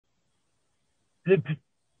the,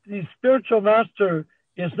 the spiritual master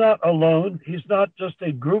is not alone. He's not just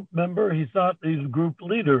a group member. He's a group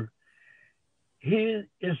leader. He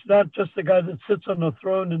is not just the guy that sits on the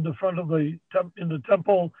throne in the front of in the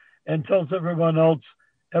temple and tells everyone else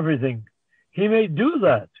everything. He may do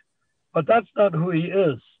that, but that's not who he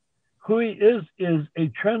is. Who he is a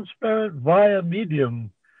transparent via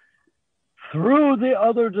medium through the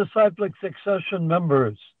other disciplic succession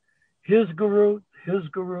members. His guru, his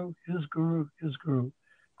guru, his guru, his guru,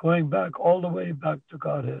 going back all the way back to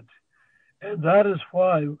Godhead. And that is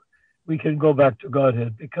why we can go back to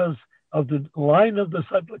Godhead, because of the line of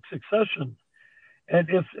disciplic succession. And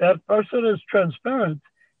if that person is transparent,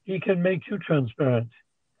 he can make you transparent.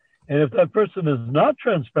 And if that person is not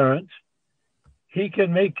transparent, he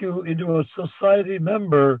can make you into a society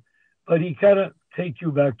member, but he cannot take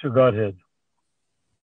you back to Godhead.